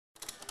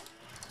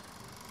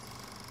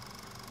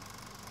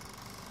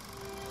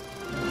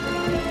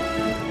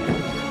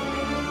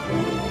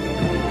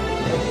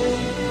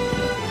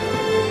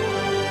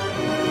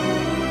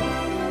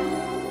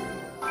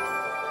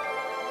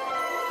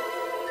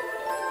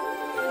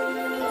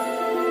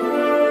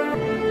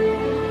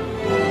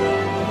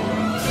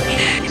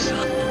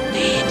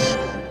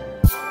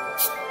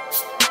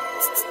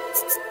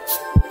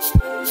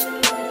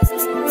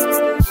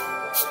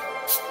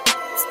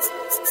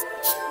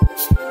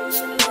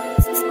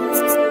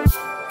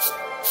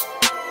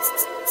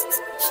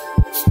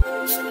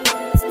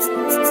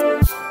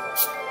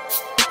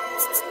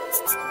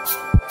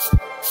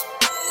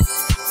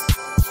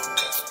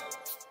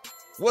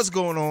What's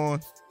going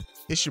on?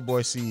 It's your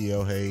boy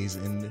CEO Hayes,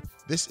 and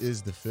this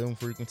is the Film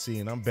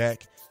Frequency, and I'm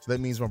back. So that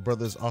means my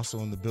brother's also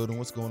in the building.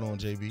 What's going on,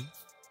 JB?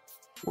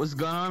 What's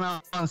going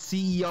on,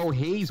 CEO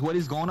Hayes? What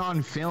is going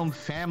on, Film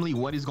Family?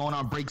 What is going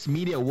on, Breaks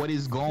Media? What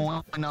is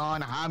going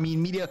on, Hameen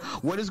Media?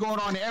 What is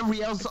going on,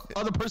 every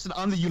other person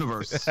on the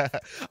universe?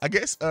 I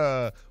guess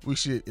we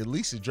should at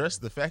least address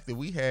the fact that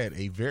we had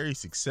a very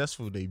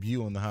successful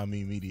debut on the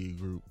Hameen Media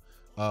Group.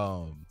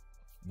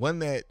 One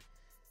that,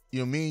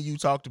 me and you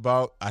talked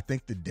about, I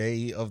think, the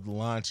day of the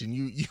launch, and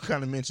you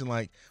kind of mentioned,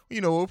 like,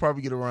 we'll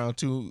probably get around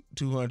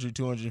 200,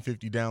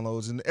 250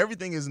 downloads, and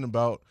everything isn't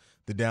about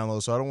the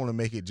download, so I don't want to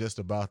make it just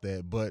about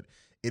that, but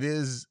it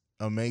is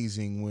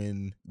amazing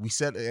when we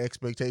set an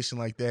expectation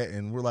like that,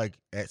 and we're like,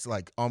 it's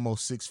like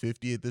almost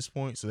 650 at this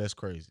point, so that's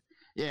crazy.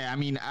 Yeah, I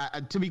mean,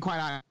 to be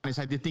quite honest,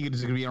 I did think it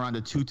was going to be around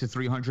the 200 to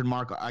 300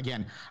 mark.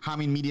 Again,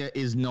 Hameen Media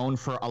is known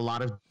for a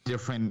lot of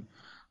different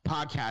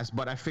podcast,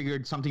 but I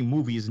figured something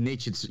movie is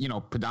niche. It's,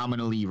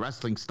 predominantly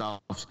wrestling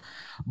stuff,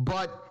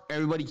 but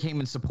everybody came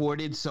and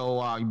supported, so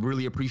I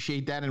really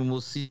appreciate that, and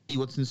we'll see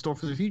what's in store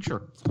for the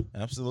future.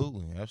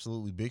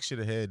 Absolutely big shit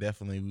ahead.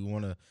 Definitely, we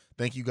want to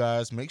thank you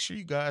guys. Make sure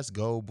you guys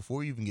go,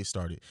 before you even get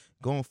started,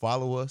 go and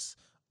follow us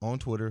on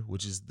Twitter,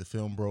 which is the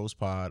Film Bros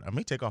Pod. I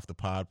may take off the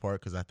pod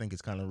part because I think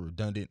it's kind of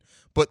redundant,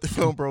 but the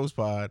Film Bros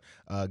Pod.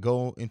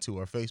 Go into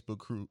our Facebook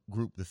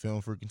group, the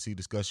Film Frequency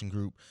Discussion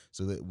Group,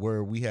 so that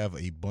where we have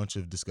a bunch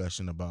of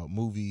discussion about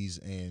movies,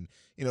 and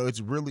it's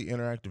a really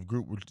interactive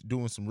group. We're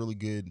doing some really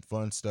good,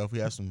 fun stuff. We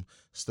have some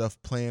stuff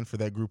planned for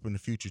that group in the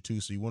future too,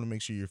 so you want to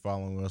make sure you're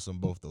following us on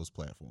both those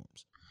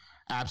platforms.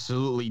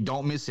 Absolutely.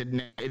 Don't miss it.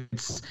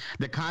 It's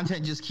the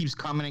content just keeps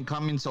coming and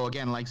coming. So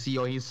again, like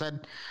CEO he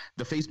said,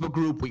 the Facebook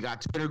group, we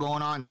got Twitter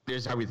going on.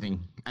 There's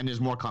everything, and there's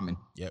more coming.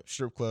 Yep,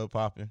 strip club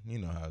popping. You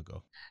know how it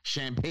go.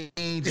 Champagne,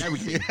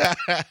 everything.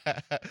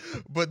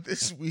 But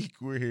this week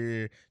we're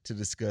here to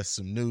discuss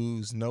some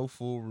news. No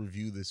full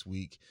review this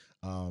week.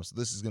 So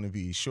this is going to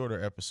be a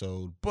shorter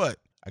episode, but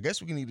I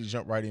guess we need to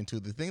jump right into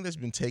the thing that's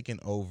been taken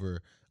over.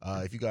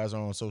 If you guys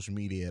are on social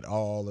media at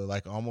all, or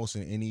like almost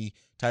in any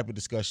type of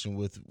discussion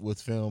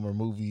with film or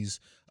movies,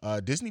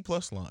 Disney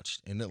Plus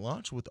launched, and it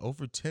launched with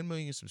over 10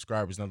 million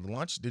subscribers. Now, the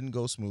launch didn't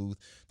go smooth.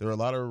 There were a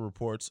lot of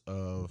reports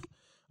of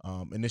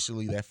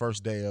initially that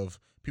first day of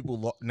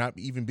people not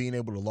even being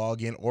able to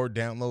log in or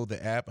download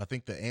the app. I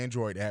think the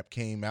Android app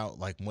came out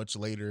like much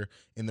later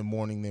in the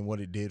morning than what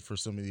it did for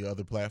some of the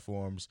other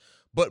platforms.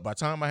 But by the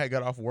time I had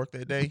got off work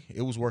that day,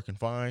 it was working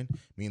fine.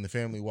 Me and the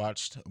family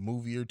watched a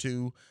movie or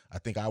two. I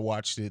think I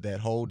watched it that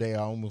whole day.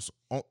 I almost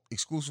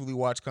exclusively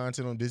watched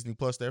content on Disney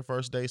Plus that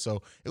first day.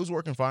 So it was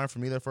working fine for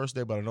me that first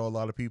day, but I know a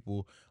lot of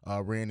people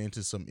ran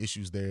into some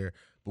issues there.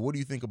 But what do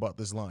you think about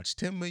this launch?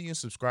 10 million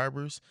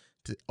subscribers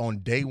on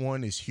day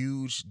one is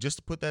huge. Just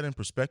to put that in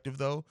perspective,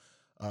 though,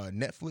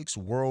 Netflix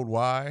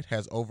worldwide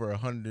has over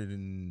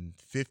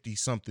 150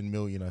 something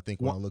million, I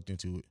think, when I looked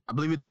into it. I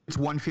believe it's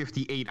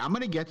 158. I'm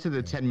going to get to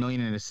the 10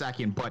 million in a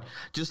second, but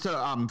just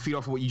to feed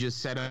off of what you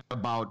just said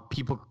about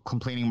people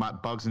complaining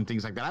about bugs and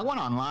things like that, I went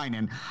online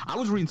and I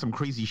was reading some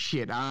crazy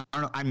shit. I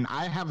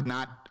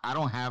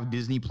don't have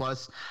Disney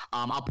Plus.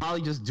 I'll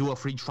probably just do a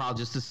free trial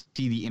just to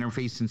see the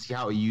interface and see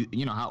how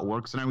how it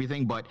works and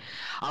everything. But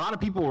a lot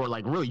of people were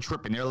like really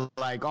tripping. They're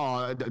like,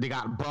 "Oh, they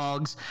got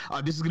bugs.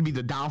 This is gonna be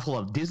the downfall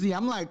of Disney."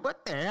 I'm like,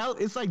 "What the hell?"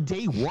 It's like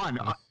day one.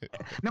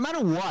 No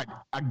matter what,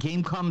 a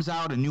game comes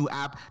out, a new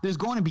app, there's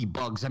going to be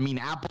bugs. I mean,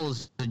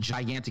 Apple's a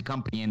gigantic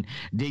company and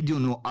they do a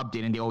new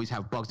update and they always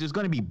have bugs. There's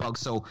going to be bugs,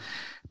 so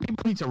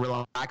people need to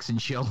relax and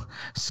chill.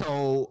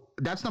 So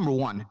that's number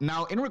one.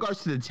 Now, in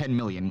regards to the 10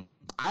 million.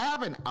 I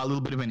have a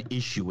little bit of an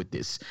issue with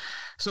this.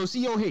 So,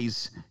 CEO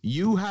Hayes,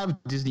 you have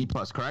Disney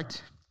Plus,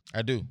 correct?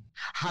 I do.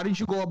 How did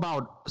you go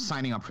about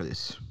signing up for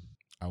this?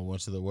 I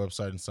went to the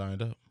website and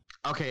signed up.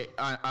 Okay,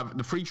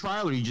 the free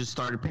trial, or you just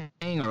started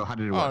paying, or how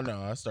did it work? Oh,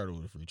 no, I started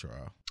with a free trial.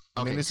 Okay.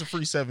 I mean, it's a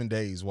free 7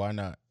 days. Why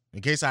not?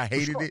 In case I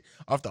hated it,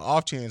 off the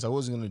off chance, I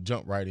wasn't going to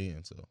jump right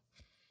in. So,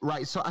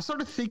 right, so I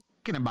started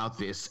thinking about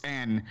this,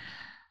 and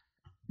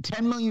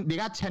 10 million, they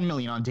got 10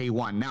 million on day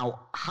one.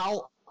 Now,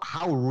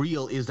 how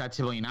real is that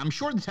 10 million? I'm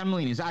sure the 10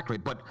 million is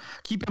accurate, but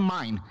keep in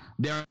mind,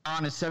 they're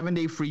on a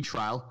 7-day free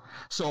trial.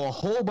 So a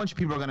whole bunch of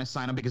people are going to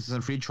sign up because it's a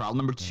free trial.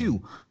 Number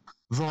two,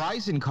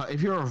 Verizon,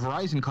 if you're a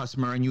Verizon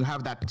customer and you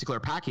have that particular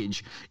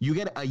package, you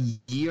get a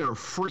year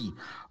free.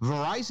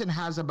 Verizon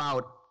has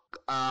about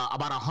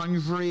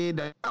 100,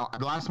 the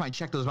last time I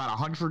checked, there was about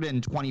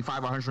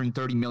 125,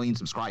 130 million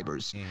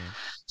subscribers.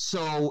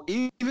 So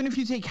even if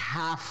you take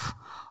half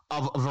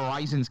of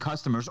Verizon's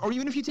customers, or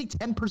even if you take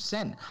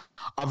 10%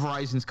 of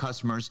Verizon's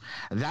customers,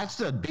 that's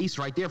the base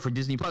right there for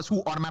Disney Plus,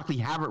 who automatically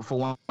have it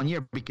for one year,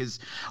 because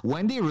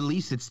when they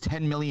released its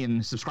 10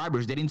 million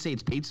subscribers, they didn't say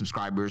it's paid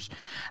subscribers.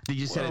 They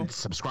just said it's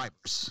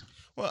subscribers.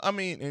 Well, I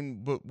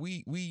mean, but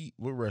we're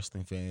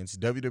wrestling fans.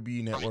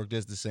 WWE Network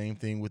does the same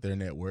thing with their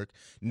network.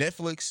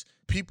 Netflix,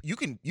 people, you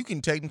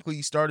can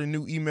technically start a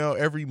new email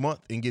every month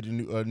and get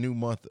a new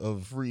month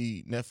of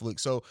free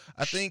Netflix. So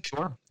I think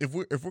Sure. if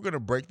we're gonna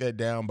break that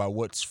down by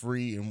what's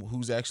free and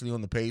who's actually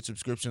on the paid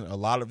subscription, a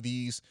lot of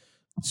these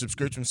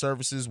subscription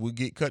services will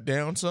get cut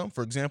down some.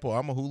 For example,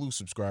 I'm a Hulu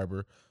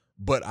subscriber,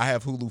 but I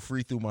have Hulu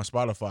free through my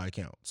Spotify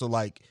account. So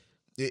like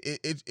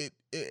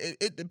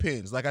it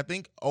depends. Like I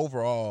think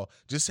overall,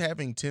 just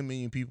having 10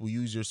 million people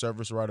use your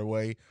service right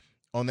away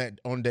on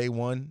day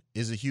one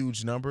is a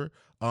huge number.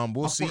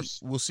 We'll Of see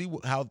course.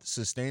 how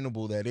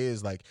sustainable that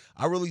is. Like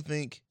I really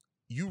think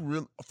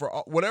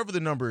whatever the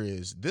number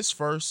is, this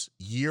first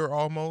year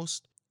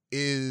almost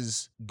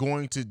is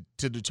going to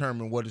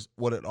determine what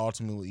it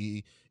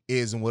ultimately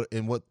is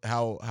and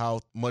how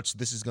much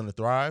this is going to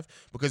thrive.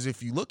 Because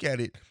if you look at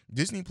it,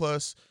 Disney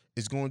Plus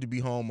is going to be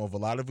home of a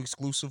lot of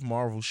exclusive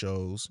Marvel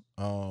shows.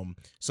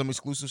 Some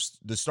exclusive,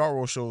 the Star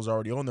Wars shows are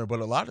already on there, but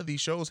a lot of these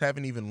shows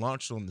haven't even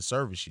launched on the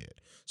service yet.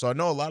 So I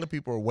know a lot of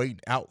people are waiting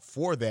out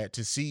for that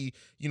to see,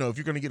 if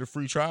you're going to get a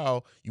free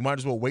trial, you might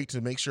as well wait to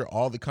make sure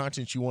all the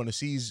content you want to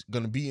see is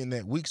going to be in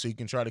that week so you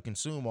can try to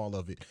consume all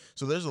of it.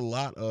 So there's a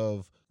lot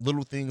of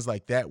little things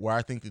like that where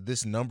I think that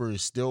this number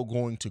is still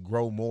going to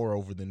grow more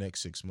over the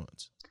next 6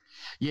 months.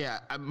 Yeah,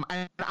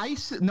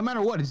 no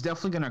matter what, it's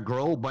definitely going to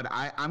grow, but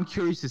I'm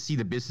curious to see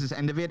the business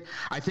end of it.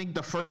 I think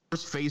the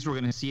first phase we're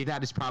going to see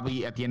that is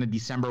probably at the end of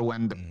December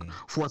when the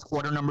fourth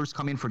quarter numbers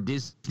come in for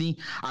Disney.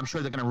 I'm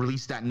sure they're going to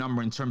release that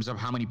number in terms of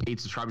how many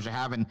paid subscribers they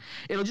have, and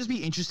it'll just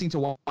be interesting to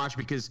watch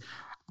because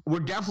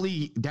we're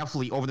definitely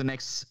over the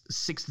next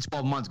 6 to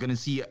 12 months going to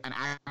see an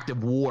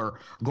active war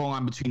going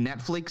on between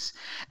Netflix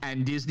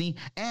and Disney.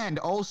 And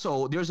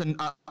also, there's an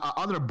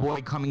other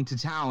boy coming to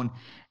town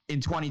in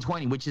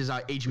 2020, which is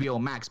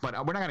HBO Max, but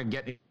we're not gonna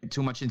get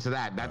too much into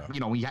that.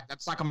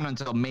 That's not coming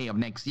until May of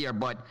next year.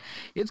 But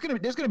there's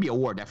gonna be a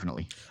war,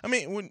 definitely. I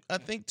mean,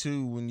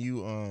 when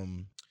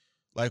you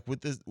like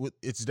with this,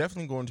 it's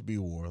definitely going to be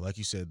a war, like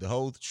you said, the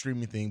whole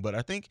streaming thing. But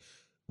I think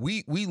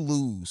we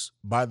lose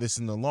by this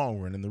in the long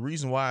run, and the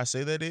reason why I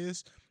say that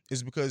is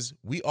because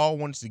we all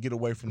wanted to get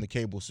away from the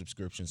cable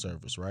subscription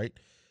service, right?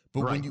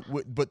 But Right.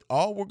 but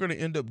all we're going to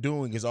end up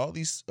doing is all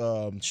these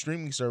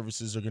streaming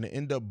services are going to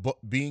end up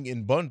being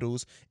in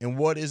bundles, and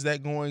what is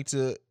that going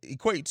to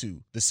equate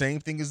to? The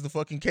same thing as the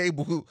fucking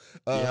cable,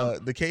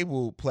 the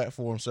cable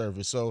platform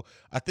service. So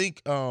I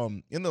think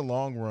in the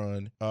long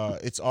run,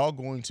 it's all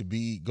going to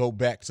go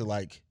back to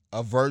like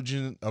a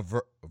version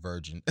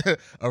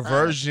a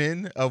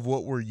version of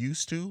what we're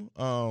used to.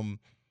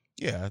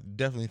 Yeah, I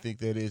definitely think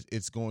that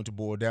it's going to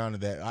boil down to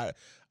that.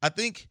 I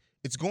think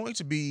it's going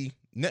to be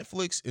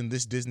Netflix and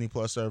this Disney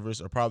Plus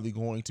service are probably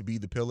going to be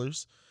the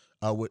pillars,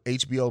 with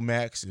HBO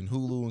Max and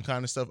Hulu and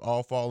kind of stuff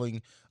all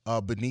falling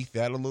beneath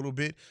that a little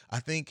bit. I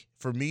think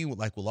for me,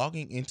 like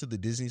logging into the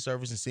Disney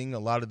service and seeing a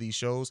lot of these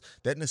shows,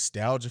 that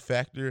nostalgia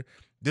factor,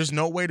 there's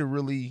no way to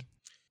really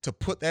to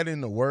put that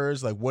into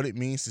words, like what it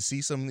means to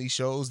see some of these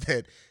shows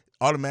that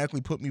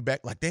automatically put me back.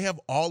 Like they have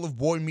all of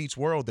Boy Meets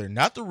World there,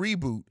 not the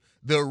reboot,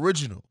 the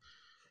original.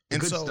 The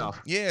good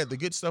stuff. Yeah, the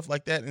good stuff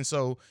like that. And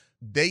so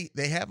they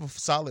have a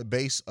solid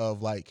base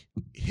of like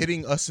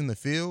hitting us in the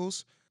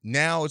feels.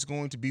 Now it's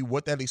going to be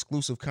what that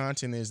exclusive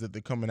content is that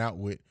they're coming out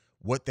with,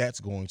 what that's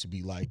going to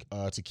be like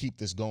to keep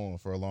this going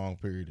for a long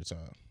period of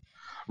time.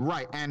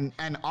 Right. And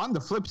on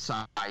the flip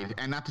side,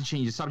 and not to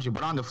change the subject,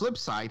 but on the flip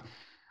side,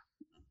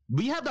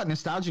 we have that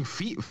nostalgic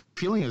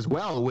feeling as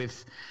well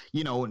with,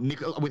 with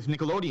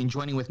Nickelodeon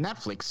joining with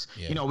Netflix.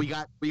 Yeah. We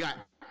got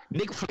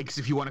Nickflix,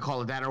 if you want to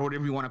call it that, or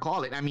whatever you want to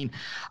call it. I mean,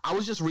 I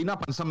was just reading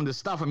up on some of this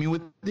stuff. I mean,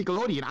 with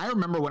Nickelodeon, I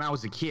remember when I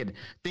was a kid,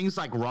 things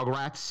like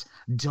Rugrats,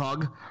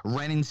 Doug,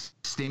 Ren and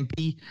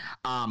Stimpy,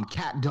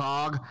 Cat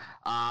Dog,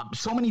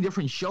 so many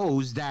different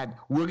shows that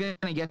we're going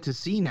to get to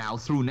see now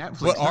through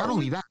Netflix. But Not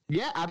only that,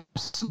 yeah,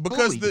 absolutely.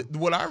 Because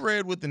what I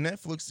read with the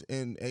Netflix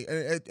and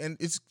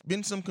it's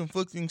been some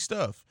conflicting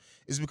stuff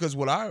is because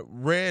what I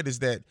read is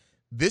that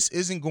this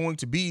isn't going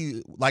to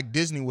be like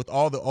Disney with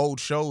all the old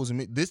shows. I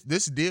mean,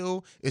 this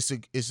deal is to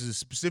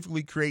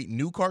specifically create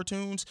new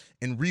cartoons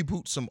and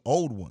reboot some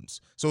old ones.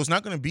 So it's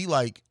not going to be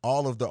like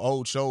all of the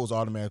old shows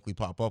automatically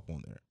pop up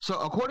on there. So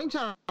according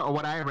to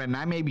what I read, and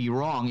I may be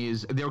wrong,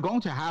 is they're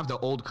going to have the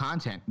old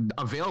content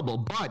available,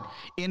 but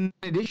in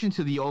addition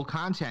to the old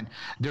content,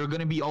 they're going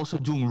to be also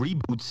doing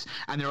reboots,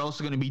 and they're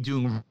also going to be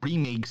doing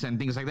remakes and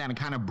things like that, and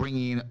kind of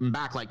bringing them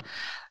back. Like,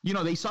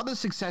 they saw the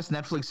success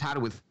Netflix had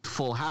with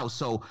Full House,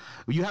 so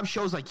you have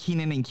shows like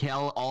Kenan and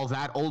Kel, all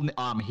that old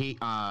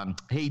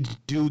Hey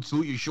Dude,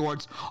 Salute Your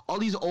Shorts, all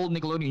these old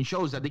Nickelodeon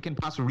shows that they can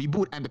possibly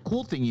reboot. And the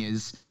cool thing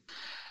is,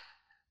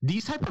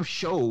 these type of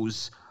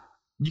shows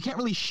you can't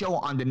really show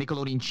on the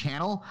Nickelodeon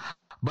channel,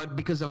 but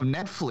because of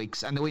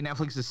Netflix and the way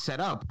Netflix is set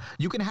up,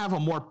 you can have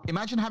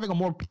imagine having a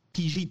more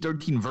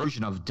PG-13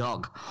 version of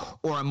Doug,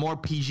 or a more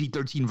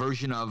PG-13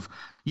 version of,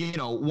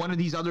 one of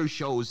these other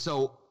shows.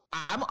 So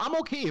I'm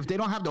okay if they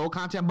don't have the old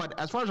content, but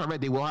as far as I read,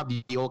 they will have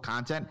the old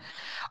content,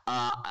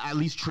 at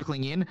least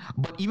trickling in.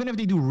 But even if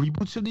they do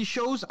reboots of these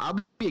shows, I'll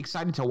be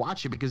excited to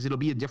watch it because it'll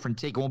be a different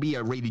take. It won't be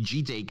a rated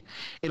G take.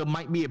 It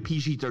might be a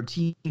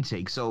PG-13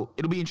 take. So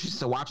it'll be interesting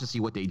to watch and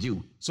see what they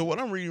do. So what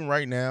I'm reading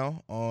right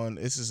now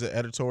this is an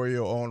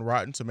editorial on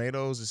Rotten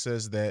Tomatoes. It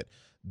says that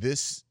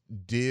this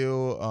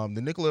deal,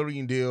 the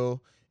Nickelodeon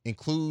deal,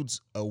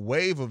 includes a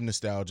wave of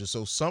nostalgia.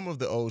 So some of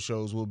the old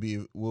shows will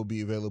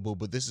be available,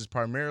 but this is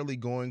primarily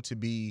going to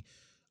be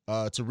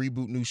to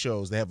reboot new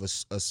shows. They have a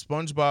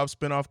SpongeBob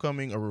spinoff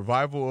coming, a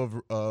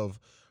revival of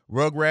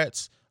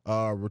Rugrats,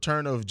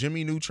 return of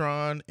Jimmy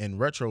Neutron, and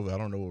Retroville. I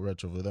don't know what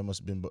Retroville. That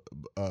must have been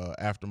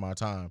after my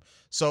time.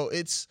 So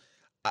it's.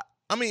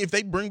 I mean, if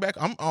they bring back,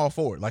 I'm all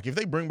for it. Like, if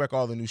they bring back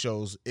all the new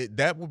shows,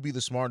 that would be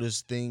the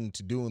smartest thing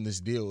to do in this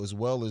deal, as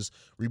well as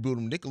reboot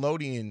them.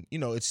 Nickelodeon,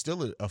 it's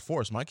still a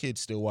force. My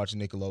kids still watch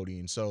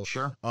Nickelodeon, so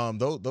sure.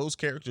 Those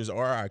characters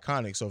are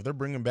iconic. So if they're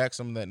bringing back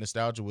some of that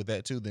nostalgia with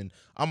that too, then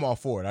I'm all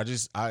for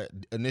it. I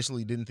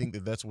initially didn't think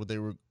that that's what they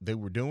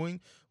were doing,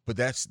 but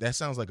that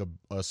sounds like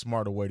a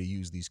smarter way to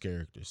use these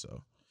characters.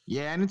 So.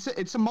 Yeah, and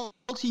it's a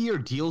multi-year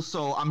deal,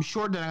 so I'm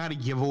sure they're not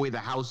gonna give away the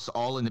house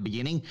all in the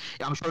beginning.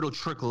 I'm sure it'll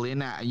trickle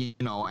in,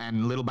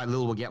 and little by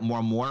little we'll get more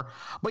and more.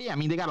 But yeah, I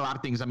mean, they got a lot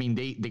of things. I mean,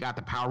 they got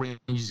the Power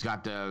Rangers,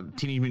 got the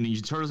Teenage Mutant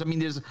Ninja Turtles. I mean,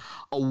 there's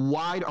a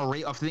wide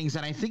array of things,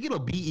 and I think it'll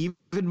be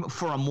even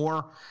for a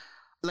more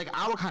like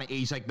our kind of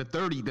age, like the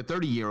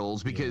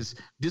 30-year-olds, because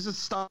this is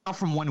stuff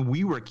from when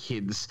we were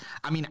kids.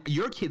 I mean,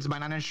 your kids might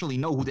not necessarily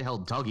know who the hell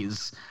Doug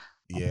is.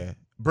 Yeah,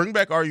 bring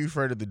back Are You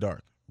Afraid of the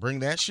Dark?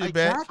 Bring that shit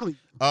back.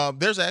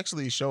 There's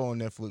actually a show on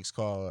Netflix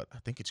called, I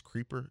think it's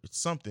Creeper. It's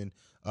something,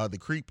 The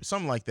Creep,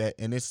 something like that.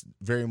 And it's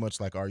very much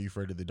like Are You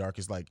Afraid of the Dark?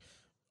 It's like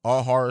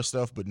all horror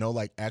stuff, but no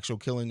like actual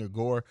killing or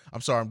gore.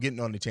 I'm sorry, I'm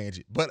getting on the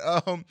tangent, but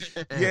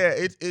yeah,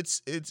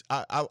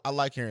 I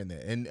like hearing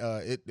that. And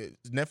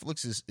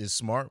Netflix is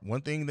smart.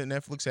 One thing that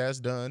Netflix has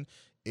done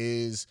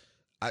is.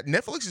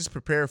 Netflix is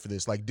prepared for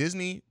this. Like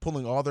Disney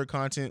pulling all their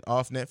content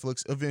off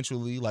Netflix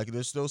eventually. Like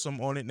there's still some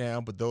on it now,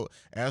 but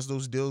as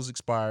those deals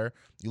expire,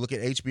 you look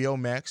at HBO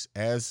Max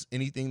as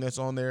anything that's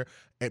on there.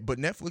 But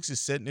Netflix is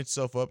setting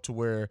itself up to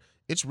where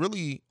it's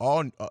really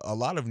a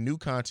lot of new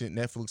content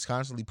Netflix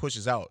constantly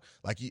pushes out.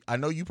 Like I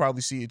know you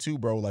probably see it too,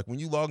 bro. Like when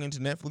you log into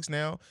Netflix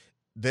now,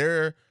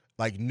 they're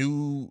like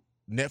new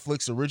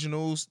Netflix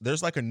originals,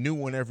 there's like a new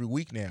one every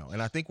week now.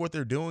 And I think what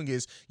they're doing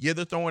is, they're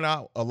throwing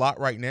out a lot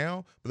right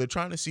now, but they're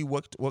trying to see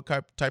what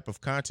type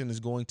of content is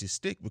going to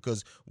stick,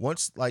 because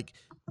once like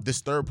this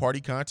third party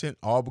content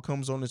all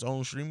becomes on its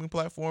own streaming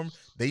platform,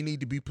 they need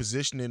to be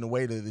positioned in a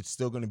way that it's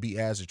still going to be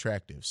as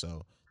attractive.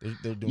 So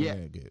they're doing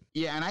that good.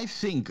 Yeah, and I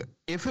think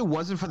if it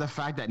wasn't for the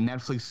fact that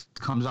Netflix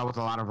comes out with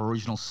a lot of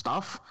original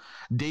stuff,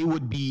 they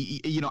would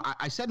be,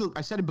 I said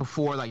it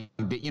before, like,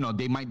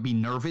 they might be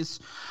nervous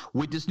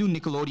with this new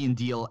Nickelodeon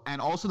deal,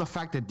 and also the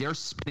fact that they're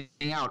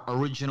spitting out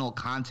original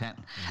content,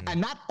 and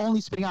not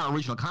only spitting out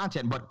original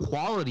content, but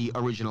quality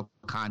original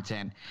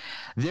content.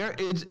 They're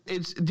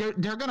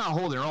gonna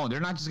hold their own.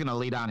 They're not just gonna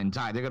lay down and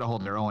die. They're gonna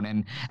hold their own.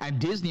 And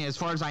Disney, as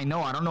far as I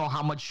know, I don't know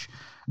how much.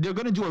 They're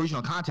going to do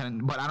original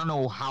content, but I don't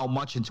know how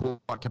much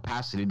into what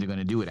capacity they're going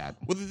to do it at.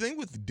 Well, the thing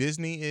with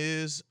Disney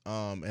is,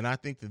 and I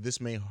think that this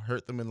may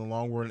hurt them in the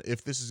long run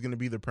if this is going to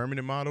be the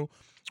permanent model,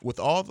 with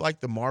all like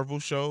the Marvel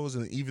shows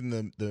and even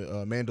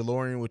the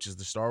Mandalorian, which is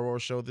the Star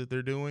Wars show that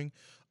they're doing,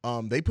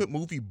 they put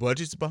movie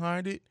budgets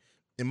behind it.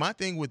 And my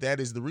thing with that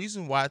is the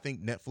reason why I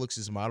think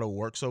Netflix's model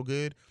works so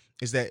good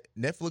is that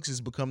Netflix has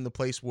become the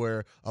place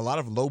where a lot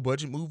of low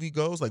budget movie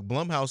goes. Like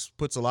Blumhouse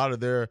puts a lot of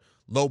their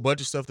low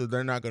budget stuff that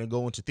they're not going to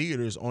go into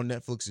theaters on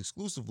Netflix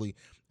exclusively,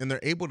 and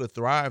they're able to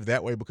thrive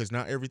that way because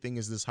not everything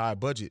is this high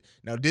budget.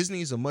 Now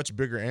Disney is a much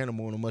bigger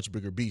animal and a much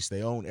bigger beast.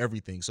 They own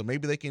everything, so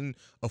maybe they can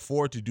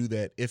afford to do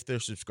that if their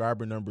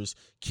subscriber numbers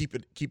keep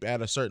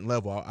at a certain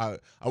level. I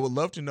would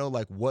love to know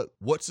like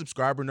what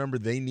subscriber number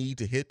they need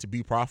to hit to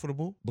be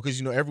profitable,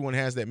 because everyone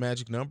has that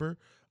magic number,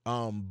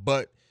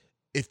 but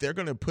if they're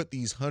going to put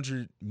these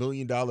 $100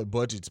 million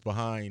budgets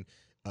behind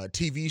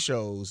TV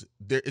shows,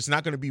 it's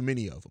not going to be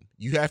many of them.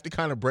 You have to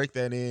kind of break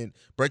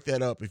that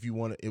up if you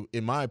want to,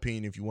 in my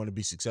opinion, if you want to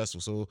be successful.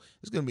 So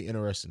it's going to be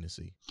interesting to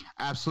see.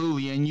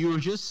 Absolutely. And you were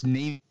just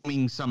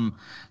naming some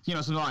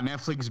on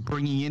Netflix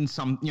bringing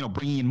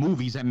in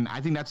movies. And I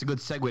think that's a good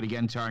segue to get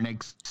into our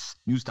next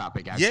news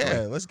topic. Actually.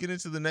 Yeah, let's get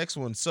into the next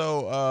one.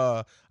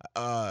 So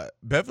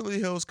Beverly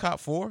Hills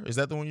Cop 4, is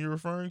that the one you're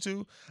referring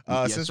to?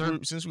 Yes, sir.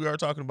 Since we are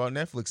talking about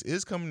Netflix,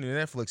 is coming to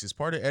Netflix. It's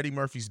part of Eddie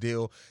Murphy's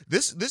deal.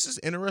 This is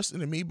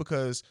interesting to me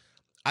because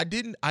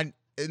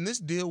in this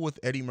deal with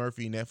Eddie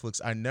Murphy and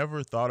Netflix, I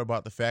never thought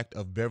about the fact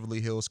of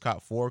Beverly Hills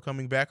Cop 4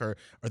 coming back or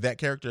that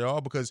character at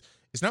all, because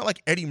it's not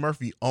like Eddie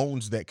Murphy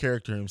owns that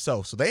character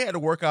himself. So they had to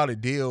work out a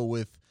deal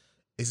with,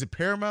 is it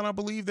Paramount, I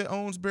believe, that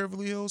owns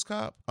Beverly Hills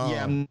Cop?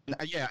 Yeah,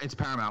 it's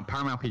Paramount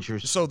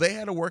Pictures. So they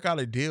had to work out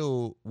a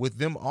deal with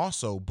them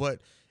also,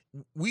 but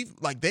we've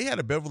like they had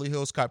a Beverly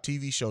Hills Cop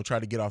TV show try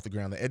to get off the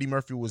ground that Eddie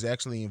Murphy was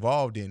actually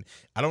involved in.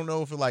 I don't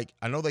know if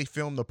I know they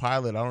filmed the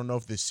pilot. I don't know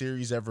if the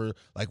series ever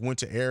like went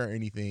to air or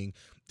anything.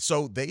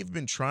 So they've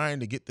been trying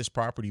to get this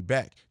property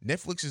back.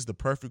 Netflix is the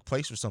perfect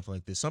place for something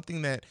like this.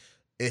 Something that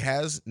it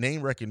has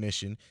name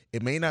recognition.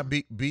 It may not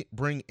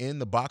bring in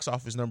the box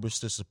office numbers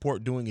to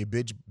support doing a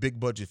big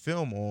budget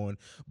film on,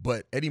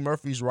 but Eddie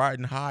Murphy's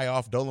riding high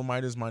off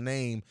Dolomite Is My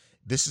Name.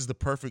 This is a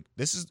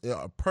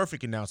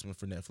perfect announcement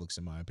for Netflix,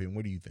 in my opinion.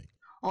 What do you think?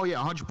 Oh yeah,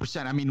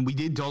 100%. I mean, we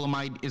did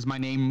Dolomite Is My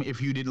Name.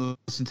 If you didn't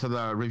listen to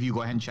the review,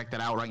 go ahead and check that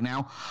out right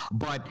now.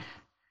 But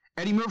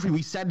Eddie Murphy,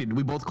 we said it.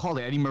 We both called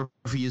it. Eddie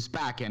Murphy is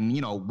back, and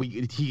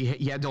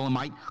he had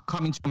Dolomite.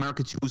 Coming to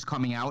America 2 is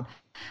coming out,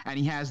 and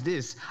he has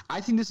this. I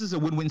think this is a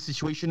win-win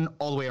situation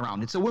all the way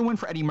around. It's a win-win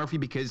for Eddie Murphy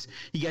because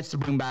he gets to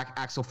bring back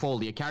Axel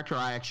Foley, a character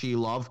I actually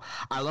love.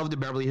 I love the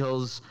Beverly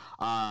Hills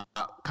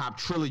Cop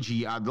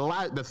trilogy.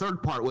 The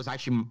third part was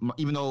actually,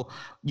 even though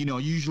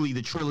usually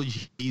the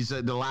trilogies,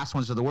 the last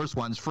ones are the worst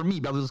ones. For me,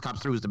 Beverly Hills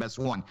Cop 3 was the best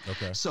one.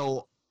 Okay.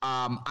 So.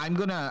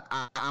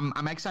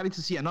 I'm excited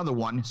to see another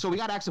one. So we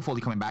got Axel Foley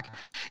coming back.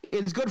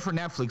 It's good for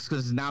Netflix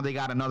because now they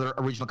got another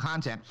original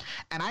content.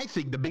 And I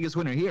think the biggest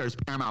winner here is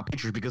Paramount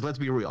Pictures because let's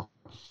be real.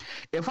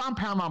 If I'm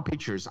Paramount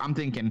Pictures, I'm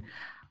thinking,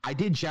 I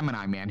did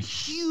Gemini Man,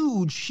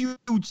 huge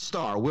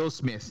star, Will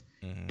Smith,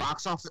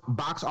 box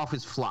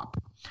office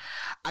flop.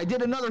 I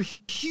did another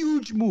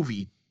huge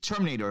movie,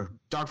 Terminator,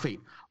 Dark Fate.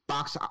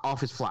 Box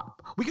office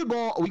flop. We could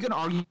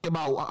argue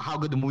about how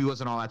good the movie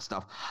was and all that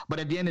stuff, but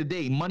at the end of the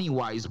day,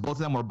 money-wise, both of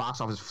them were box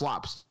office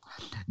flops.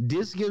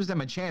 This gives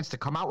them a chance to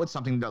come out with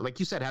something that, like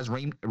you said, has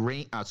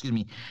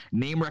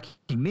name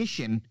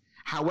recognition.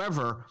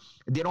 However,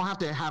 they don't have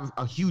to have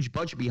a huge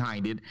budget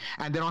behind it,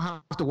 and they don't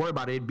have to worry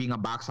about it being a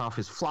box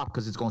office flop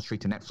because it's going straight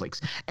to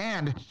Netflix.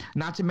 And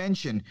not to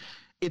mention,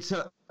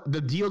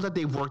 the deal that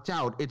they've worked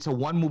out. It's a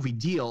one-movie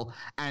deal,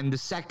 and the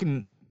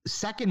second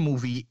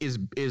movie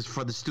is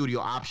for the studio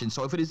option.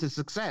 So if it is a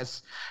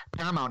success,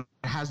 Paramount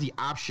has the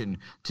option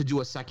to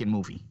do a second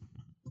movie.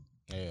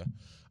 Yeah,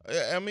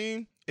 I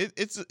mean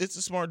it's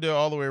a smart deal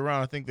all the way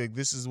around. I think that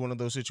this is one of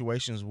those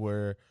situations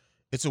where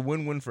it's a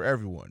win-win for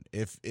everyone.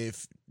 If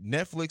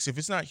Netflix, if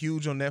it's not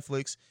huge on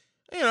Netflix,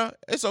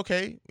 it's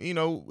okay.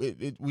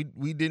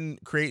 We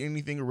didn't create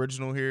anything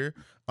original here.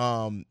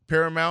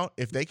 Paramount,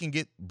 if they can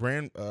get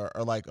brand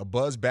or like a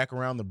buzz back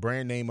around the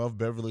brand name of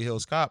Beverly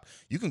Hills Cop,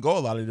 you can go a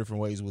lot of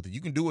different ways with it.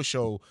 You can do a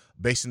show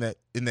based in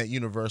that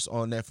universe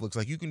on Netflix.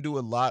 Like you can do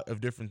a lot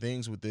of different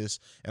things with this.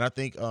 And I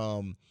think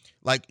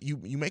like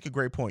you make a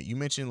great point. You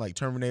mentioned like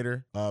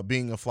Terminator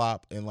being a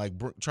flop and like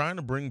trying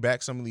to bring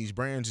back some of these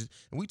brands.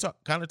 And we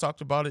kind of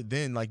talked about it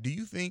then. Like, do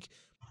you think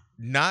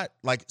not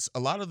like a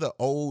lot of the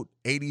old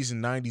 80s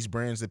and 90s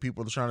brands that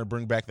people are trying to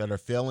bring back that are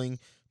failing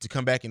to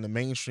come back in the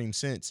mainstream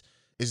sense,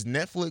 is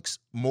Netflix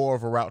more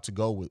of a route to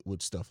go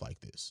with stuff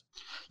like this?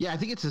 Yeah, I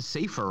think it's a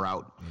safer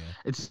route. Yeah.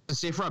 It's a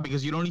safer route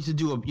because you don't need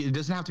to it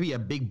doesn't have to be a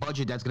big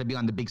budget that's going to be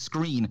on the big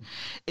screen.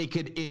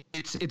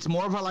 It's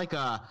more of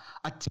a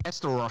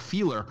test or a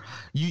feeler.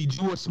 You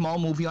do a small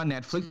movie on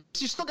Netflix,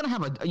 you're still going to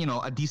have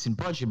a decent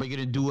budget, but you're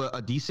going to do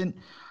a decent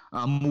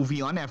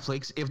movie on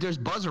Netflix. If there's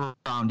buzz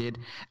around it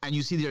and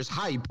you see there's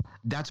hype,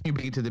 that's when you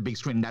bring it to the big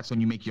screen. And that's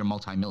when you make your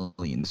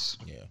multi-millions.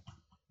 Yeah,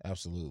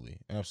 absolutely.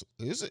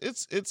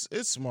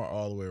 It's smart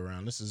all the way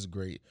around. This is a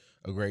great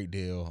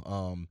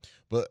deal.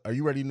 But are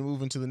you ready to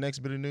move into the next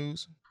bit of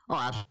news? Oh,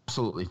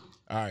 absolutely.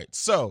 All right.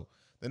 So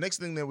the next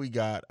thing that we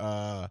got,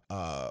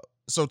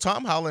 so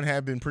Tom Holland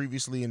had been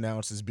previously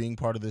announced as being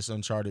part of this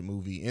Uncharted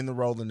movie in the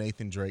role of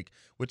Nathan Drake,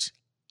 which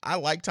I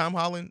like Tom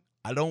Holland.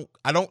 I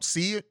don't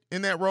see it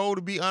in that role,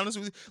 to be honest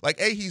with you. Like,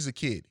 he's a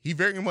kid. He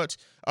very much,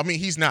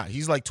 he's not.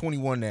 He's like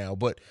 21 now,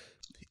 but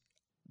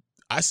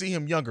I see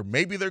him younger.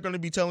 Maybe they're going to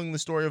be telling the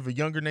story of a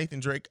younger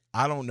Nathan Drake.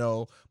 I don't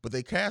know. But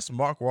they cast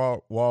Mark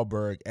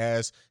Wahlberg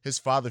as his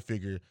father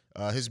figure,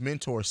 his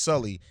mentor,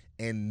 Sully.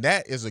 And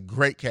that is a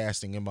great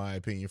casting, in my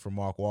opinion, for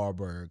Mark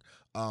Wahlberg.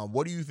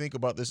 What do you think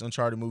about this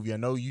Uncharted movie? I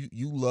know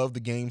you love the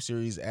game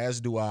series,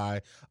 as do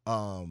I.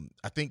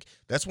 I think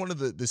that's one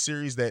of the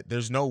series that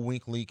there's no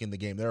wink link in the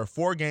game. There are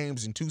 4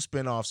 games and 2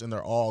 spinoffs, and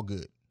they're all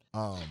good.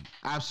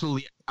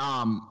 Absolutely.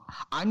 I'm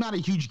not a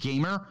huge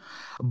gamer,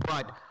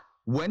 but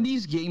when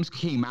these games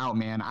came out,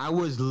 man, I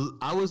was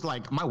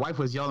like, my wife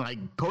was yelling,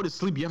 like, go to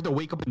sleep. You have to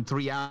wake up in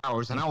 3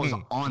 hours. And I was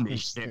on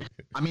this shit.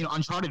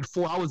 Uncharted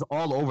 4, I was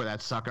all over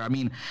that sucker.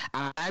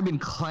 I've been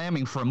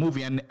clamming for a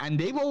movie, and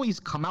they've always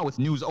come out with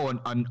news. Oh,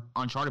 an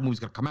Uncharted movie's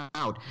going to come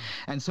out.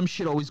 And some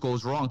shit always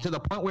goes wrong to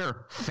the point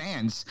where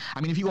fans,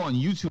 if you go on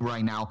YouTube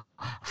right now,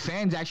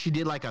 fans actually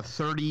did like a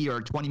 30 or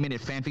 20-minute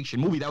fan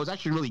fiction movie that was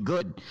actually really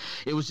good.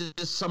 It was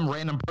just some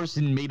random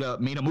person made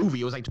a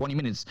movie. It was like 20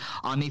 minutes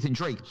on Nathan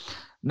Drake.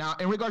 Now,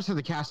 in regards to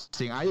the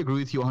casting, I agree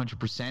with you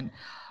 100%.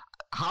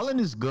 Holland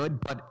is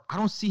good, but I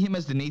don't see him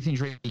as the Nathan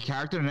Drake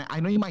character. And I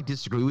know you might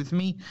disagree with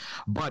me,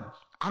 but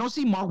I don't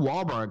see Mark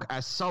Wahlberg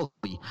as Sully.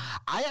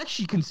 I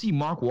actually can see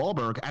Mark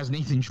Wahlberg as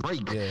Nathan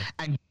Drake. Yeah.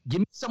 And give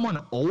me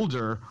someone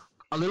older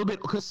a little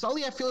bit, because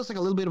Sully, I feel it's like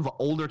a little bit of an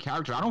older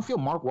character. I don't feel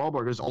Mark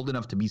Wahlberg is old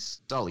enough to be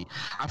Sully.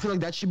 I feel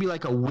like that should be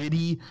like a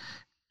witty.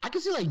 I can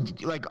see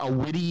like a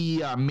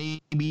witty,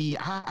 maybe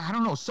I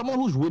don't know, someone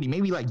who's witty,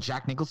 maybe like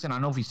Jack Nicholson. I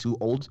don't know if he's too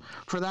old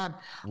for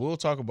that. We'll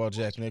talk about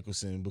Jack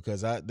Nicholson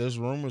because there's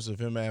rumors of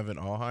him having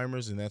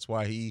Alzheimer's, and that's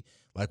why he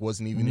like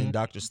wasn't even in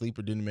Doctor Sleep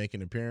or didn't make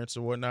an appearance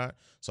or whatnot.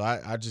 So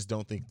I just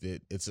don't think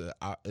that it's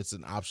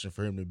an option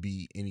for him to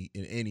be in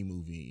any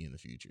movie in the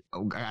future.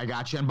 I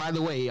got you. And by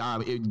the way,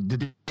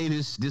 the day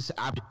this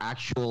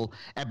actual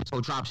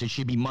episode drops, it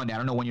should be Monday. I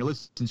don't know when you're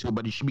listening to it,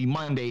 but it should be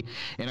Monday.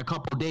 In a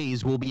couple of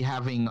days, we'll be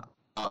having.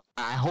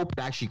 I hope it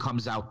actually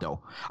comes out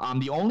though.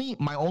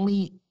 My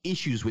only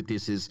issues with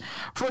this is,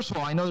 first of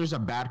all, I know there's a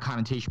bad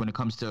connotation when it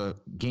comes to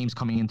games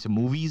coming into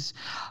movies,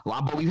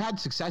 but we've had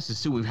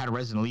successes too. We've had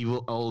Resident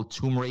Evil,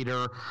 Tomb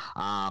Raider.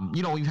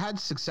 We've had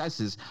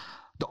successes.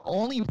 The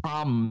only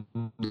problem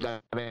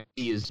that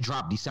is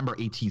dropped December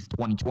 18th,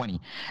 2020.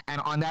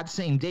 And on that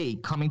same day,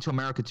 Coming to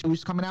America 2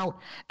 is coming out,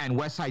 and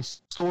West Side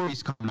Story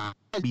is coming out.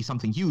 It'd be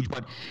something huge,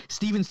 but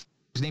Steven's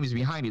name is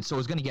behind it, so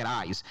it's going to get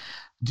eyes.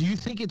 Do you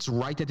think it's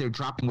right that they're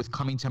dropping with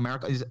Coming to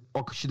America?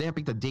 Or should they have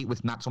picked a date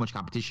with not so much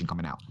competition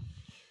coming out?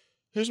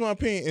 Here's my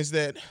opinion: is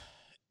that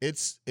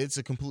it's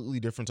a completely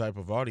different type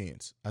of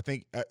audience. I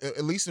think,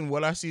 at least in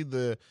what I see,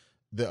 the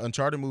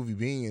Uncharted movie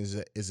being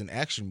is an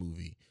action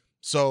movie.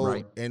 So,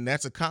 right. And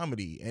that's a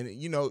comedy, and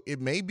it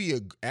may be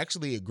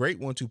actually a great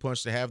 1-2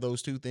 punch to have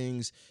those two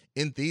things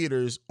in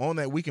theaters on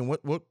that weekend.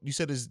 What you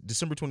said is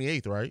December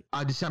 28th, right?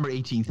 December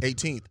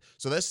 18th.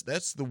 So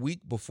that's the week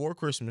before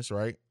Christmas,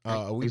 right?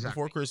 A week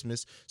before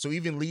Christmas. So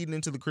even leading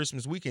into the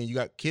Christmas weekend, you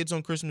got kids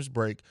on Christmas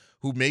break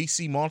who may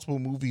see multiple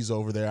movies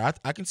over there.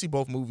 I can see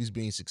both movies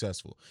being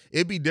successful.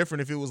 It'd be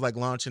different if it was like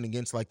launching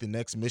against like the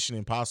next Mission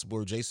Impossible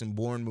or Jason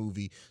Bourne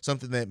movie,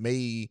 something that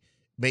may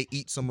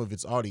eat some of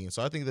its audience.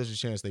 So I think there's a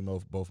chance they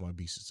both might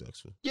be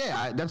successful.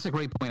 Yeah, that's a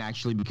great point,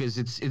 actually, because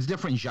it's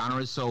different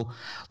genres. So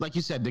like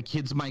you said, the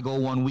kids might go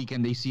one week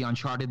and they see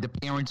Uncharted. The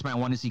parents might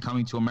want to see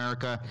Coming to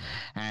America.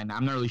 And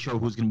I'm not really sure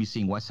who's going to be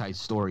seeing West Side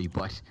Story,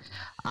 but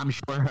I'm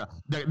sure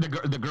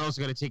the girls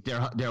are going to take their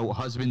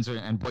husbands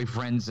and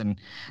boyfriends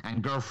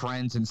and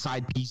girlfriends and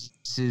side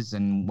pieces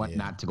and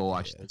whatnot to go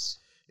watch this.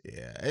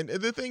 Yeah, and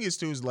the thing is,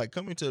 too, is like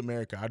Coming to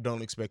America, I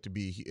don't expect to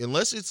be,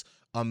 unless it's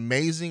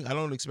amazing, I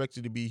don't expect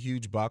it to be a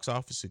huge box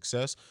office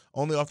success,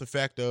 only off the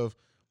fact of,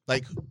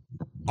 like,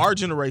 our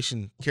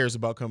generation cares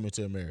about Coming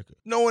to America.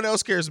 No one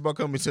else cares about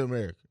Coming to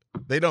America.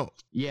 They don't.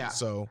 Yeah.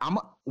 So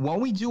when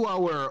we do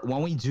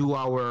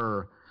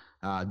our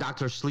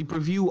Dr. Sleep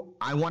review,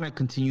 I want to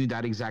continue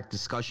that exact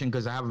discussion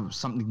because I have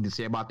something to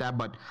say about that,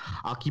 but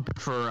I'll keep it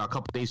for a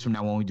couple days from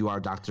now when we do our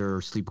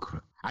Dr. Sleep.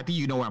 I think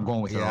you know where I'm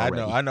going with it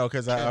already. I know,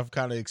 because I've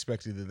kind of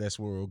expected that that's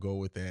where we'll go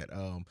with that.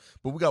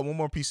 But we got one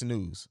more piece of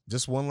news,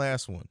 just one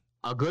last one.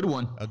 A good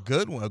one, a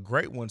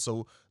great one.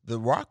 So The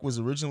Rock was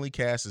originally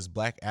cast as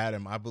Black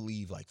Adam, I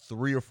believe, like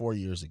 3 or 4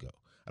 years ago.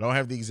 I don't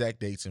have the exact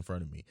dates in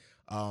front of me.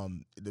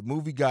 The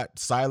movie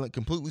got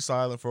completely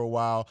silent for a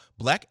while.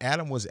 Black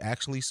Adam was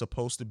actually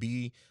supposed to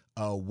be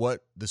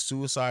what the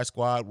Suicide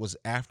Squad was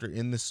after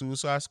in the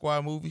Suicide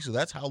Squad movie. So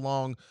that's how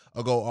long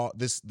ago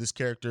this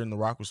character in The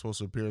Rock was supposed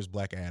to appear as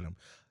Black Adam.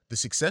 The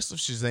success of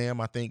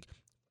Shazam, I think,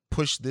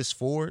 pushed this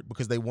forward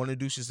because they want to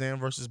do Shazam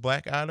versus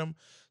Black Adam.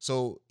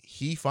 So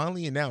he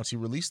finally announced, he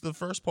released the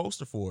first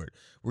poster for it.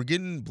 We're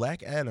getting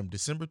Black Adam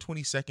December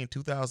 22nd,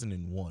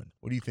 2001.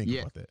 What do you think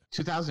about that?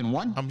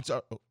 2001? I'm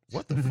sorry,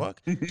 what the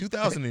fuck?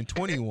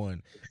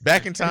 2021.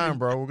 Back in time,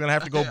 bro. We're going to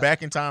have to go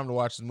back in time to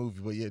watch the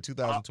movie. But yeah,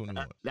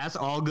 2021. That's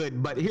all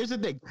good. But here's the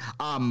thing.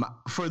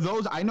 For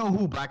those, I know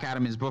who Black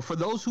Adam is, but for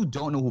those who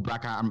don't know who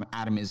Black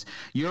Adam is,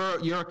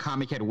 you're a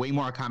comic head, way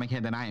more a comic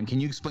head than I am. Can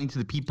you explain to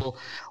the people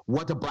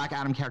what the Black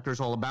Adam character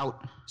is all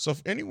about? So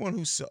if anyone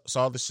who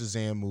saw the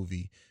Shazam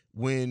movie,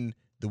 when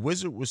the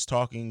Wizard was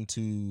talking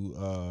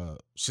to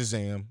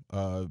Shazam,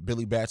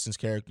 Billy Batson's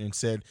character, and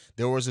said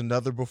there was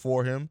another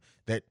before him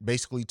that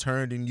basically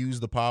turned and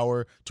used the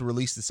power to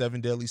release the 7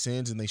 deadly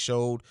sins, and they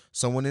showed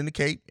someone in the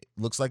cape.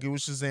 Looks like it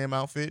was Shazam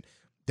outfit.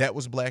 That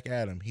was Black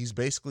Adam. He's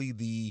basically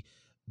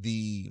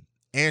the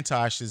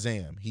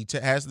anti-Shazam. He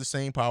has the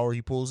same power.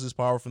 He pulls his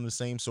power from the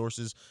same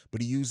sources,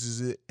 but he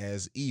uses it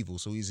as evil.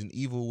 So he's an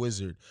evil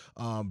wizard.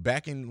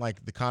 Back in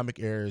like the comic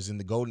eras, in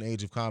the golden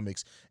age of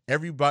comics,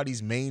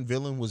 everybody's main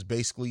villain was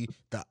basically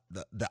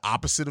the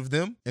opposite of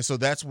them. And so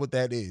that's what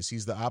that is.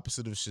 He's the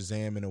opposite of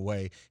Shazam in a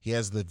way. He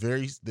has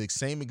the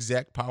same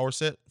exact power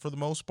set for the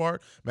most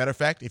part. Matter of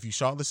fact, if you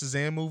saw the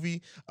Shazam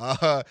movie,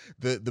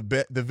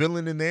 the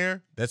villain in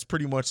there, that's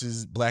pretty much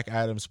his Black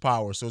Adam's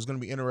power. So it's going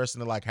to be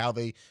interesting to like how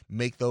they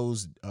make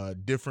those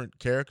different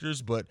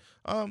characters, but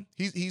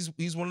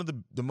he's one of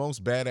the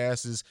most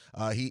badasses.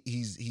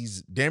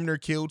 He's damn near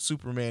killed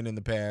Superman in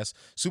the past.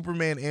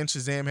 Superman and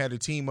Shazam had to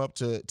team up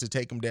to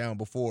take him down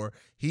before.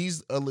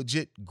 He's a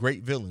legit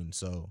great villain.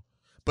 So,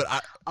 but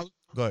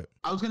Go ahead.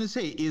 I was gonna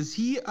say, is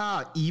he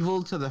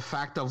evil to the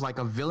fact of like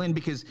a villain?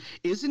 Because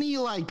isn't he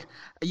like,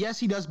 yes,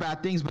 he does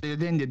bad things, but at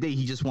the end of the day,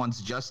 he just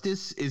wants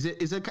justice.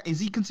 Is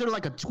he considered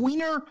like a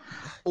tweener,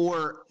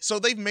 or So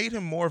they've made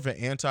him more of an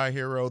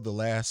anti-hero the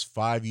last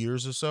 5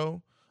 years or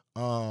so.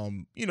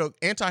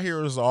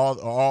 Anti-heroes are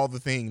all the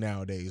thing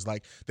nowadays.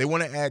 Like they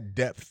want to add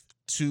depth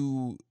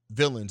to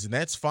villains, and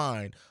that's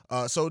fine.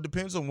 So it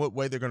depends on what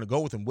way they're going to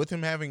go with him. With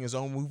him having his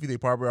own movie, they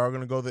probably are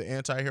going to go the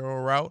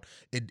anti-hero route.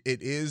 It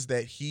is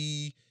that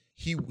he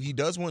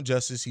does want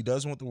justice. He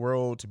does want the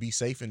world to be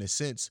safe in a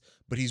sense,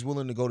 but he's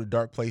willing to go to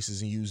dark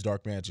places and use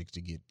dark magic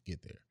to get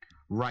there.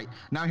 right?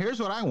 Now, here's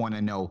what I want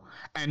to know,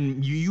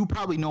 and you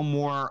probably know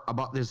more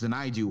about this than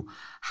I do.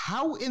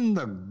 How in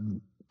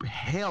the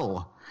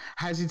hell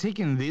has it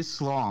taken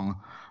this long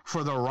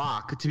for The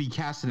Rock to be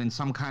casted in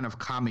some kind of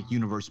comic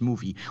universe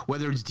movie,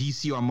 whether it's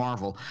DC or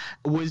Marvel?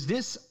 Was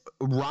this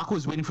Rock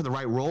was waiting for the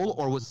right role,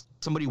 or was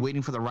somebody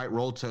waiting for the right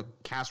role to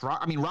cast Rock?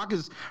 I mean, Rock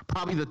is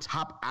probably the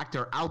top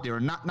actor out there.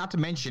 Not to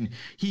mention,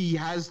 he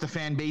has the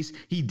fan base.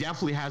 He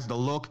definitely has the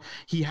look.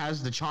 He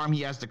has the charm.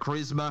 He has the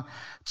charisma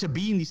to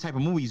be in these type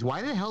of movies.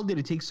 Why the hell did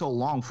it take so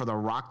long for The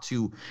Rock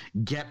to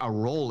get a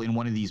role in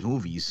one of these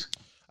movies?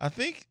 I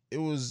think it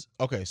was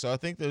okay. So I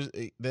think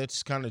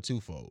that's kind of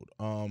twofold.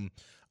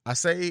 I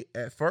say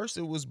at first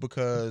it was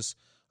because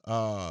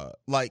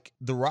like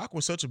The Rock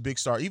was such a big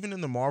star. Even in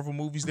the Marvel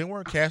movies, they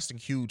weren't casting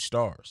huge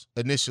stars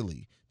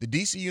initially. The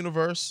DC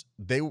universe,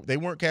 they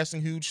weren't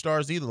casting huge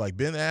stars either. Like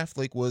Ben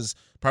Affleck was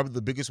probably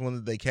the biggest one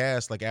that they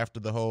cast, like after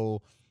the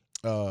whole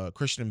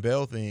Christian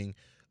Bale thing.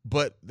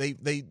 But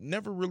they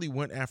never really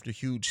went after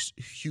huge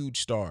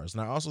stars.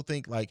 And I also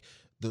think like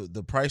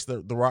the price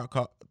that The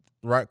Rock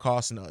right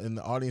cost and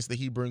the audience that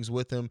he brings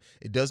with him,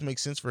 it does make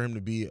sense for him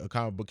to be a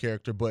comic book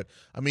character. But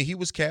I mean, he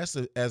was cast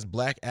as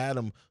Black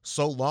Adam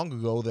so long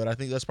ago that I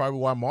think that's probably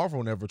why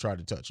Marvel never tried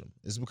to touch him.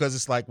 It's because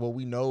it's like, well,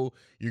 we know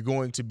you're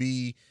going to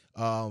be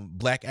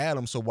Black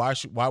Adam, so why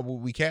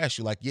would we cast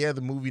you? Like, yeah, the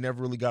movie never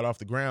really got off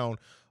the ground,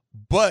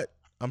 but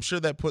I'm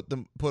sure that put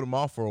him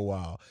off for a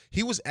while.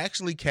 He was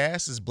actually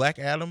cast as Black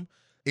Adam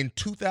in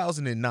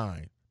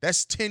 2009.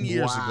 That's 10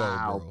 years ago, bro.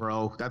 Wow,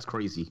 bro, that's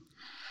crazy.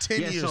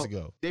 10 years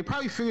ago. They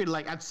probably figured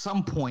like at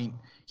some point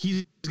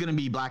he's going to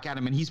be Black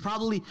Adam, and he's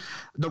probably,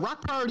 The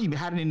Rock already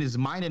had it in his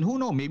mind, and who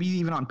knows, maybe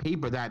even on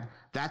paper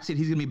that's it,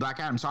 he's going to be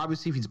Black Adam. So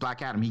obviously if he's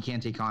Black Adam, he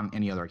can't take on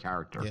any other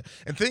character. Yeah.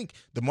 And think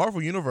the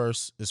Marvel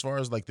universe, as far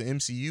as like the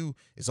MCU,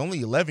 is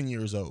only 11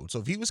 years old. So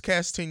if he was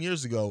cast 10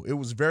 years ago, it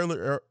was very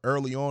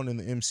early on in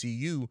the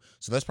MCU.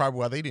 So that's probably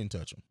why they didn't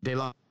touch him. They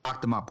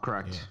locked him up,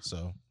 correct? Yeah,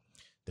 so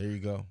there you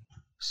go.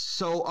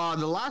 So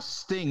the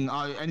last thing,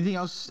 anything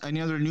else?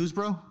 Any other news,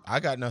 bro? I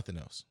got nothing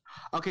else.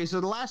 Okay, so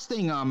the last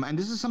thing, and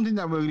this is something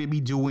that we're going to be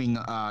doing,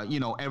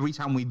 every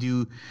time we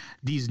do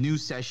these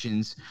news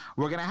sessions,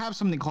 we're going to have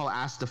something called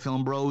Ask the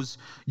Film Bros.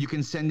 You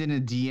can send in a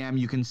DM,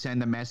 you can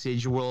send a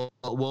message.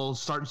 We'll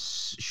start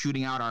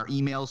shooting out our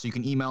emails, so you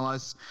can email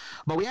us.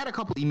 But we had a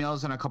couple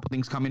emails and a couple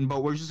things come in,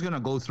 but we're just going to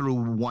go through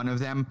one of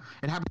them.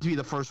 It happened to be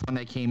the first one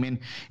that came in.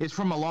 It's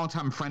from a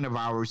longtime friend of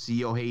ours,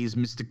 CEO Hayes,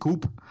 Mr.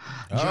 Coop.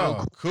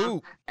 Oh,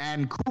 Coop.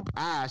 And Coop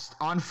asked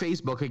on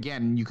Facebook,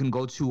 again, you can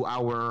go to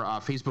our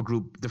Facebook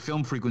group, The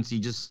Film Frequency,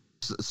 just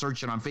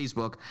search it on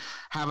Facebook.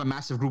 Have a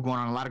massive group going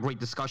on, a lot of great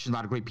discussions, a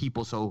lot of great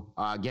people, so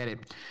get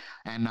it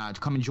and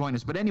come and join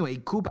us. But anyway,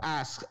 Coop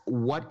asks,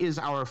 what is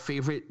our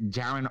favorite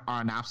Darren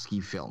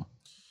Aronofsky film?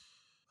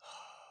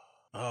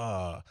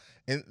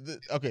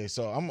 Okay,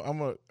 so I'm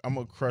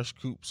gonna crush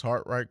Coop's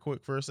heart right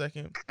quick for a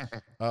second,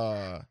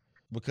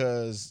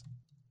 because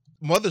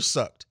Mother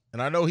sucked.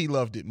 And I know he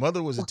loved it.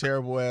 Mother was a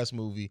terrible ass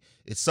movie.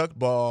 It sucked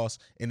balls,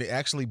 and it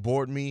actually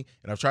bored me.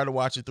 And I've tried to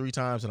watch it 3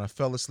 times, and I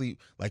fell asleep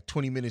like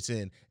 20 minutes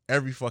in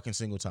every fucking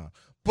single time.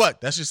 But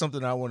that's just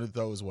something I wanted to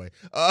throw his way.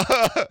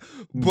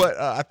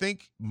 But I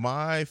think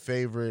my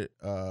favorite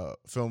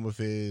film of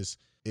his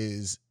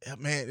is,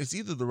 man, it's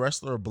either The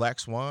Wrestler or Black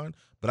Swan.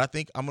 But I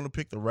think I'm gonna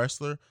pick The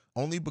Wrestler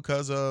only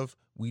because of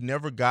we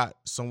never got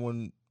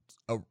someone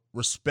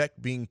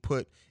respect being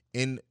put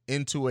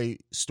into a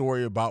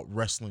story about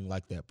wrestling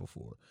like that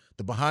before.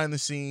 The behind the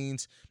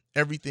scenes,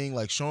 everything,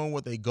 like showing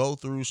what they go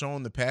through,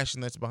 showing the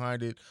passion that's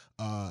behind it.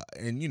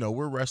 And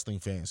we're wrestling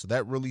fans, so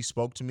that really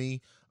spoke to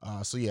me.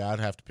 So yeah, I'd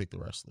have to pick The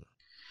Wrestler.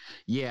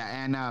 Yeah,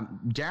 and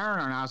Darren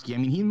Aronofsky, I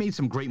mean, he made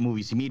some great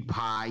movies. He made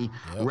Pie.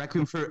 Yep.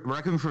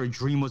 Requiem for a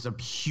Dream was a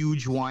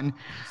huge one.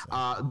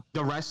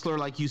 The Wrestler,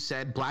 like you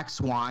said, Black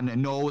Swan,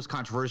 and no, it was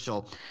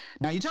controversial.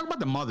 Now, you talk about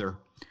The Mother.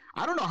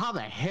 I don't know how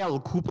the hell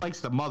Coop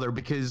likes The Mother,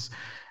 because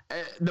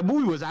the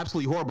movie was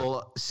absolutely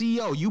horrible.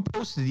 CEO, you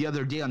posted the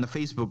other day on the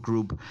Facebook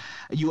group,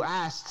 you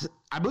asked,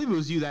 I believe it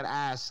was you that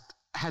asked,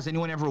 has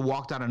anyone ever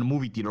walked out in a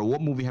movie theater?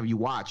 What movie have you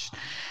watched?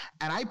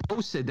 And I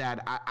posted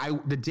that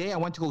the day I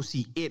went to go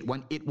see It,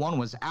 when It 1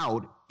 was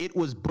out, it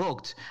was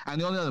booked, and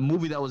the only other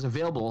movie that was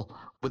available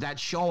with that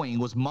showing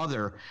was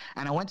Mother,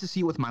 and I went to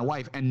see it with my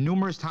wife, and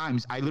numerous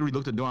times I literally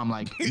looked at the door. I'm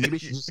like, maybe I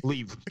should just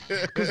leave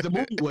because the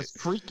movie was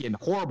freaking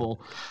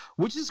horrible,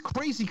 which is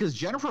crazy because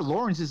Jennifer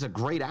Lawrence is a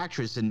great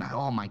actress, and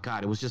oh my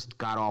god, it was just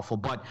god awful.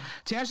 But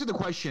to answer the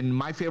question,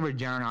 my favorite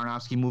Darren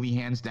Aronofsky movie,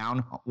 hands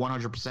down,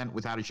 100%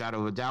 without a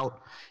shadow of a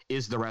doubt,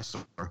 is The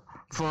Wrestler.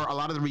 For a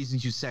lot of the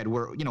reasons you said,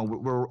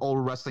 we're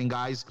old wrestling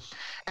guys,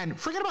 and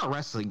forget about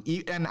wrestling.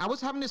 And I was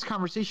having this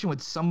conversation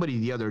with somebody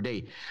the other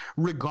day.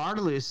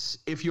 Regardless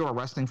if you're a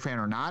wrestling fan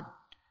or not,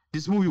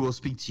 this movie will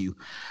speak to you.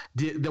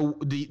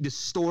 The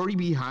story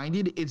behind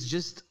it, it's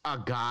just a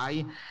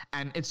guy,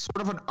 and it's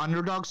sort of an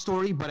underdog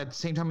story, but at the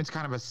same time, it's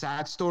kind of a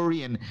sad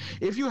story. And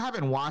if you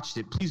haven't watched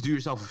it, please do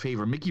yourself a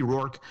favor. Mickey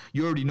Rourke,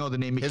 you already know the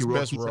name Mickey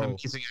Rourke. He's an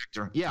amazing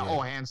actor. Yeah,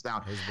 oh, hands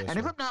down. And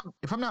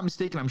if I'm not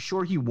mistaken, I'm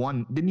sure he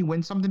won. Didn't he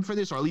win something for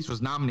this, or at least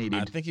was nominated?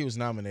 I think he was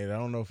nominated. I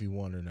don't know if he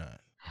won or not.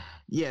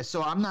 Yeah,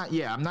 so I'm not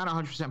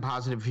 100%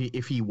 positive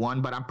if he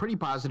won, but I'm pretty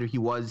positive he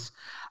was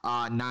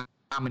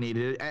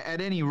nominated.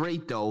 At any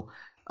rate, though,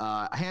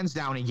 hands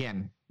down,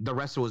 again, The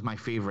Wrestler was my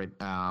favorite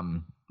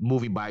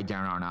movie by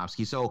Darren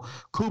Aronofsky. So,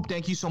 Coop,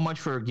 thank you so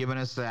much for giving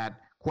us that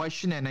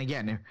question. And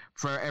again,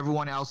 for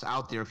everyone else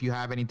out there, if you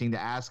have anything to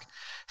ask,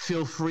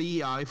 feel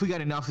free. If we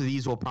got enough of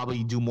these, we'll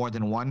probably do more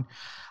than one.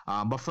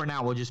 But for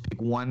now, we'll just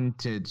pick one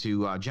to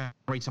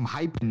generate some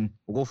hype, and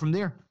we'll go from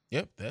there.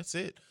 Yep, that's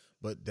it.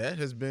 But that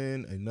has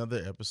been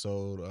another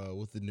episode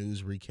with the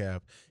news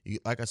recap.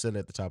 Like I said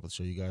at the top of the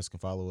show, you guys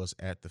can follow us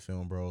at The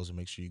Film Bros, and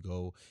make sure you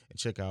go and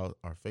check out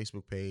our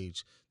Facebook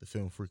page, the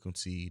Film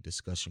Frequency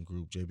Discussion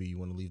Group. JB, you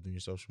want to leave them your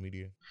social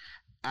media?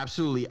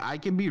 Absolutely. I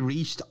can be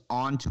reached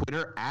on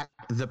Twitter at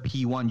the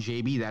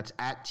P1JB. That's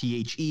at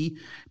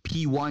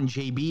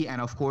THEP1JB. And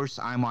of course,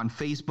 I'm on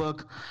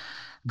Facebook.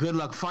 Good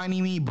luck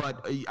finding me,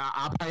 but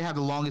I'll probably have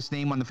the longest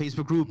name on the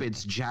Facebook group.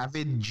 It's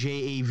Javed,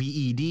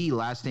 Javed.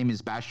 Last name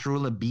is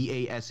Bashrulla,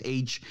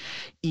 Basheerulla.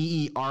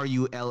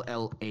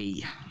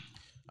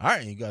 All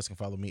right, you guys can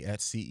follow me at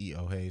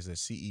CEO Hayes.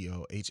 That's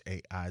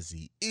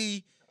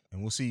CEOHAIZE.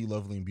 And we'll see you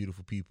lovely and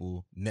beautiful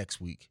people next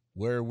week,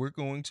 where we're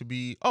going to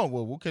be,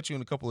 we'll catch you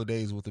in a couple of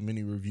days with a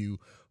mini review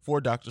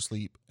for Dr.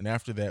 Sleep. And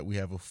after that, we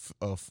have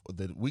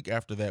the week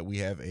after that, we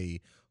have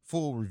a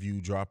full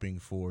review dropping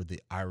for The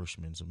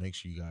Irishman. So make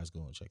sure you guys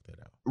go and check that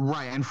out.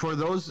 Right. And for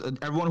those,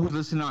 everyone who's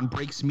listening on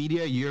Breaks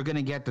Media, you're going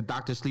to get the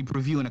Dr. Sleep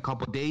review in a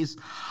couple of days.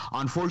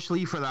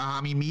 Unfortunately for the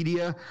Hami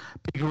Media,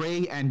 Big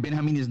Ray and Ben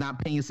Hameen is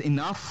not paying us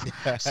enough.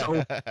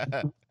 So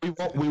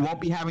we won't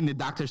be having the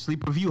Dr.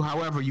 Sleep review.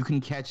 However, you can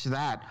catch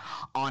that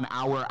on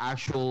our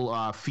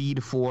actual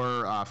feed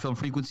for Film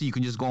Frequency. You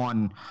can just go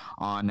on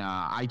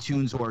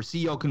iTunes, or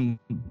CEO can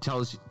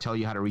tell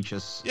you how to reach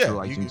us through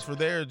iTunes. For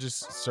there,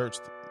 just search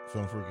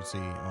Film Frequency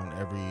on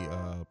every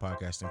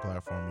podcasting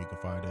platform. You can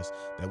find us.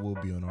 That will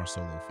be on our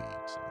solo feed.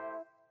 So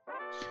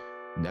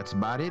that's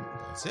about it.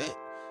 That's it.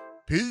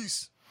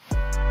 Peace.